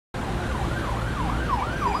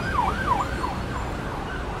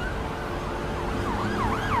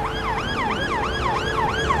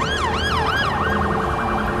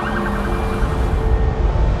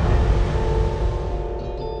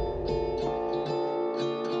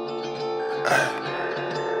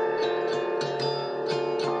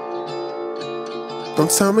Don't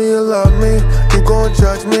tell me you love me, you gon'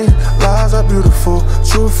 judge me. Lies are beautiful,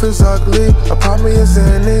 truth is ugly. A problem is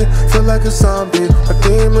in it, feel like a zombie. My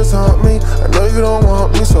demons haunt me, I know you don't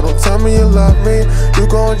want me, so don't tell me you love me, you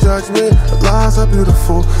gon' judge me. Lies are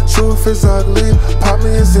beautiful, truth is ugly. A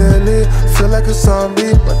problem is in it, feel like a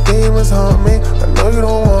zombie. My demons haunt me, I know you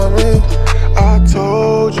don't want me. I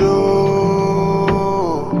told you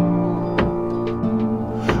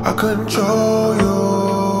I control you.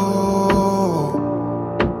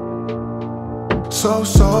 So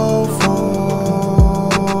full,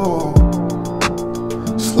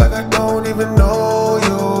 it's like I don't even know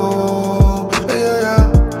you.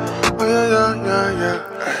 Yeah. Oh yeah.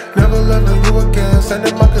 Never loving you again,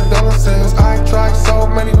 sending my condolences. I tried so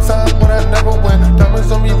many times, but I never win.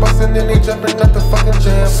 Diamonds on me busting and they jumping at the fucking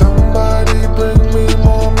jam. Somebody bring me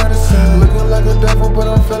more medicine. Looking like a devil, but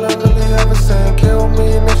I'm feeling really heaven sent. Kill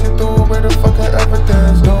me and then she threw away the fucking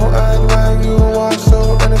evidence. Don't act like you are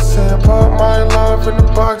so innocent. Put my love in the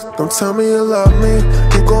box. Don't tell me you love me,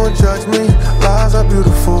 you gon' judge me. Lies are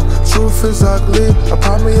beautiful, truth is ugly. A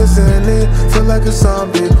problem is in it, feel like a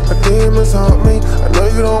zombie. My demons haunt me, I know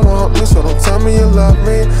you don't want me, so don't tell me you love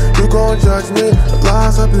me, you gon' judge me.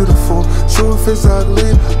 Lies are beautiful, truth is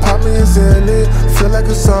ugly. Problem is in it, feel like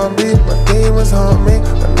a zombie. My demons haunt me,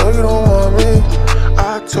 I know you don't want me.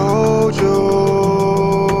 I told you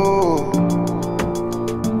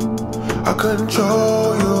I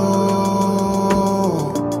control you.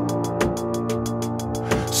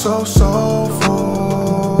 So full,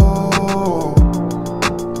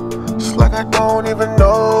 it's like I don't even